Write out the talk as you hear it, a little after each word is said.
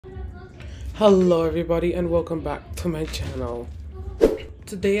Hello everybody and welcome back to my channel.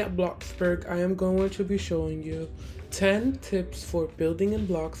 Today at Bloxburg I am going to be showing you 10 tips for building in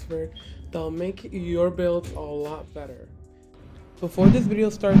Bloxburg that'll make your builds a lot better. Before this video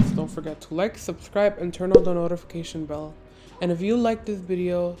starts, don't forget to like, subscribe, and turn on the notification bell. And if you like this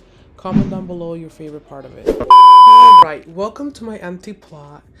video, comment down below your favorite part of it. Alright, welcome to my empty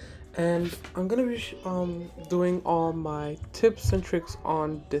plot. And I'm gonna be doing all my tips and tricks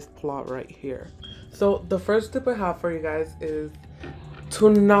on this plot right here. So the first tip I have for you guys is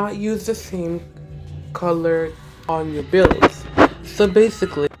to not use the same color on your builds. So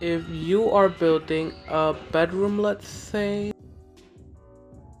basically, if you are building a bedroom, let's say,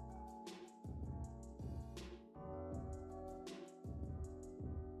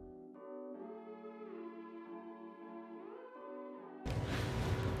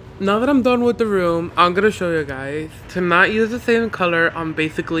 now that I'm done with the room, I'm gonna show you guys to not use the same color on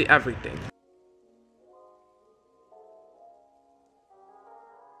basically everything.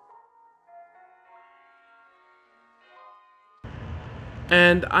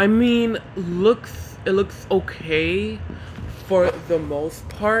 And I mean, it looks okay for the most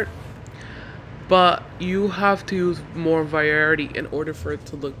part, but you have to use more variety in order for it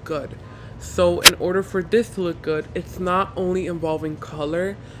to look good. So in order for this to look good, it's not only involving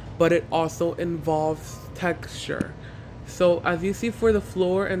color, but it also involves texture. So as you see for the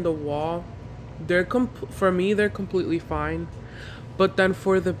floor and the wall, for me they're completely fine. But then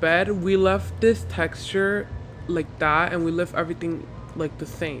for the bed, we left this texture like that and we left everything like the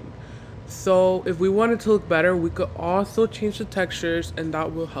same. So if we want it to look better, we could also change the textures and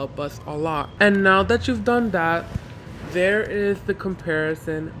that will help us a lot. And now that you've done that, there is the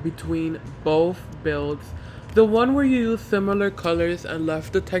comparison between both builds. The one where you use similar colors and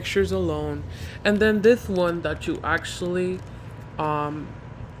left the textures alone, and then this one that you actually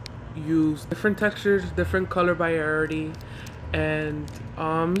use different textures, different color variety, and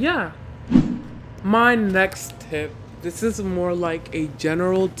yeah. My next tip, this is more like a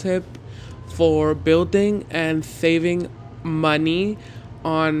general tip for building and saving money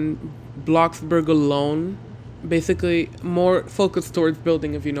on Bloxburg alone. Basically more focused towards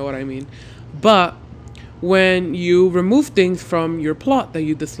building, if you know what I mean. But when you remove things from your plot that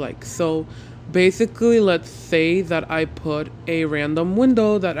you dislike. So basically, let's say that I put a random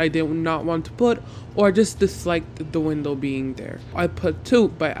window that I did not want to put, or I just disliked the window being there. I put two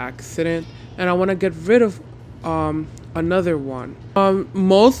by accident and I want to get rid of another one.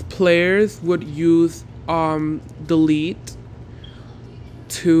 Most players would use delete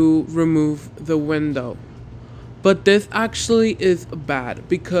to remove the window. But this actually is bad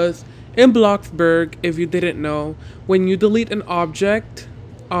because in Bloxburg, if you didn't know, when you delete an object,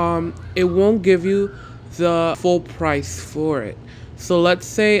 it won't give you the full price for it. So let's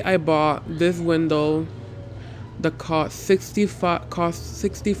say I bought this window that cost 65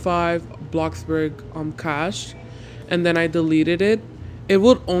 Bloxburg cash, and then I deleted it. It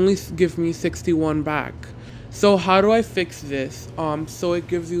would only give me 61 back. So how do I fix this? So it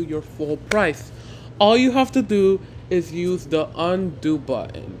gives you your full price. All you have to do is use the undo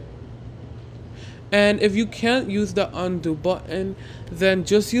button. And if you can't use the undo button, then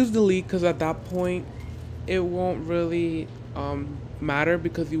just use delete, because at that point it won't really matter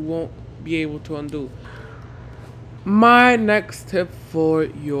because you won't be able to undo. My next tip for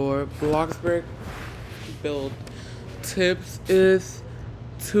your Bloxburg build tips is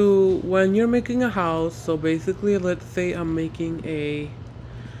to, when you're making a house, so basically let's say I'm making a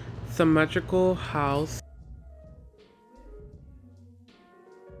symmetrical house.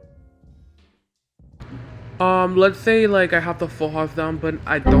 Let's say like I have the full house down, but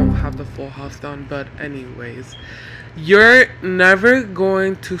I don't have the full house down. But anyways, you're never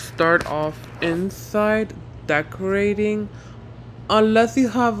going to start off inside decorating unless you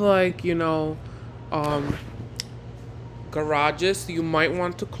have, like, you know, garages. You might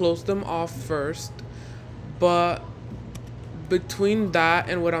want to close them off first, but between that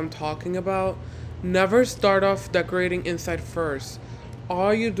and what I'm talking about, never start off decorating inside first.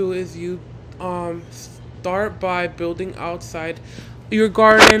 All you do is you start by building outside your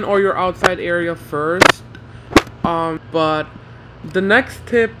garden or your outside area first. But the next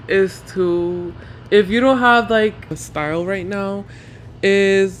tip is to, if you don't have like a style right now,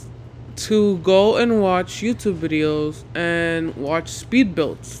 is to go and watch YouTube videos and watch speed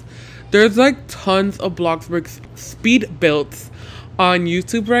builds. There's like tons of Bloxburg speed builds on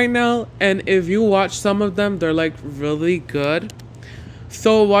YouTube right now, and if you watch some of them, they're like really good.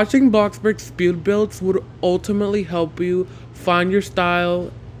 So watching Bloxburg speed builds would ultimately help you find your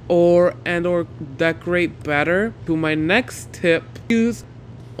style or decorate better. To my next tip, use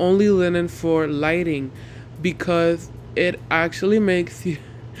only linen for lighting, because it actually makes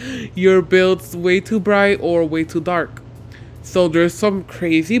your builds way too bright or way too dark. So there's some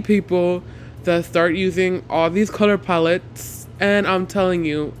crazy people that start using all these color palettes, and I'm telling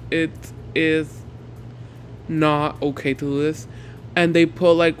you, it is not okay to do this. And they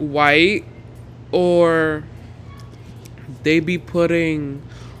put like white, or they be putting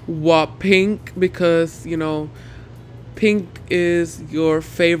what, pink, because you know pink is your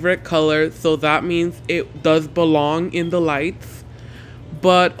favorite color, so that means it does belong in the lights.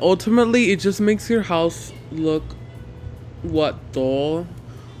 But ultimately it just makes your house look dull,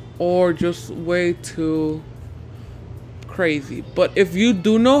 or just way too crazy. But if you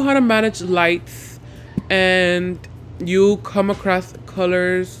do know how to manage lights, and you come across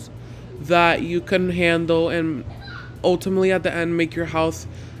colors that you can handle, and ultimately at the end make your house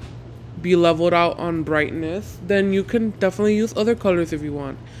be leveled out on brightness, then you can definitely use other colors if you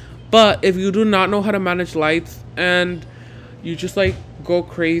want. But if you do not know how to manage lights and you just like go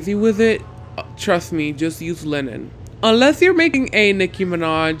crazy with it, trust me, just use linen. Unless you're making a Nicki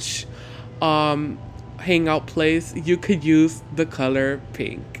Minaj hangout place, you could use the color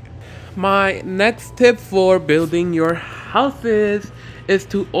pink. My next tip for building your houses is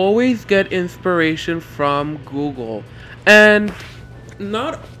to always get inspiration from Google. And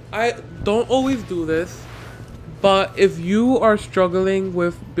I don't always do this, but if you are struggling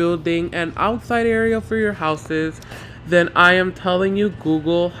with building an outside area for your houses, then I am telling you,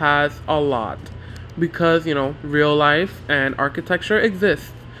 Google has a lot, because you know real life and architecture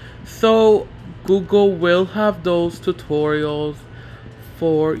exists. So Google will have those tutorials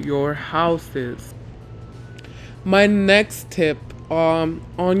for your houses. My next tip,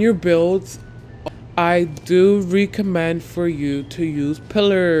 on your builds, I do recommend for you to use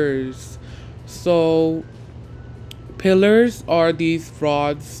pillars. So pillars are these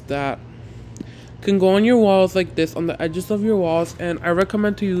rods that can go on your walls like this, on the edges of your walls, and I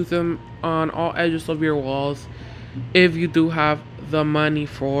recommend to use them on all edges of your walls if you do have the money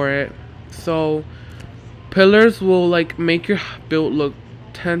for it. So pillars will like make your build look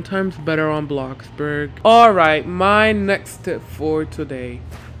 10 times better on Bloxburg. Alright, my next tip for today.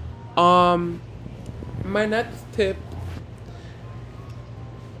 My next tip,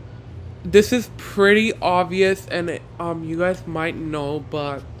 this is pretty obvious, and you guys might know,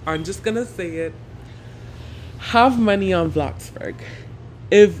 but I'm just gonna say it. Have money on Bloxburg.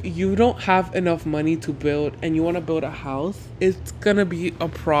 If you don't have enough money to build and you want to build a house, it's gonna be a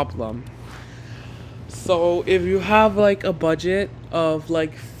problem. So if you have like a budget of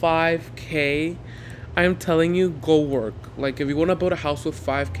like 5K, I'm telling you, go work. Like if you want to build a house with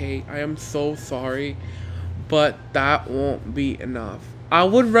 5K, I am so sorry, but that won't be enough. I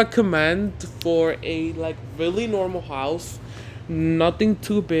would recommend for a like really normal house, nothing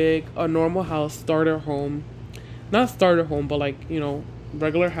too big, a normal house, starter home, not starter home, but like, you know,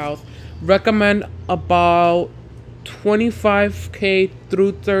 regular house, recommend about 25K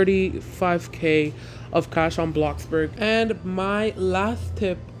through 35K of cash on Bloxburg. And my last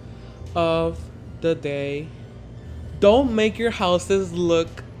tip of the day, don't make your houses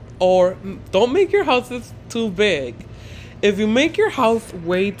look, or don't make your houses too big. If you make your house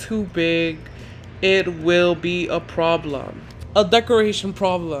way too big, it will be a problem, a decoration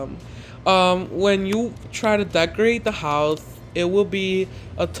problem. When you try to decorate the house, it will be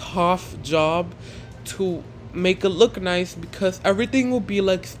a tough job to make it look nice, because everything will be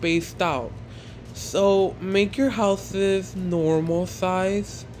like spaced out. So make your houses normal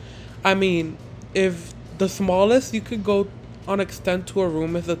size. I mean, if the smallest you could go on extend to a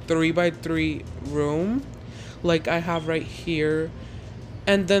room is a 3x3 room, like I have right here.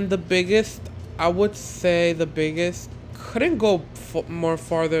 And then the biggest, I would say the biggest couldn't go more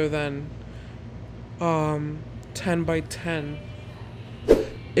farther than 10x10.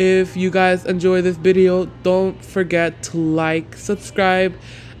 If you guys enjoy this video, don't forget to like, subscribe,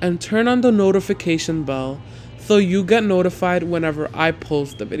 and turn on the notification bell so you get notified whenever I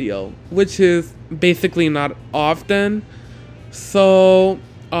post a video, which is basically not often. So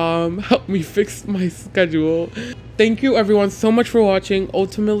help me fix my schedule. Thank you everyone so much for watching.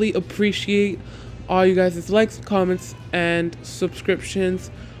 Ultimately appreciate all you guys' likes, comments, and subscriptions.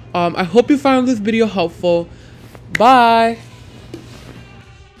 I hope you found this video helpful. Bye.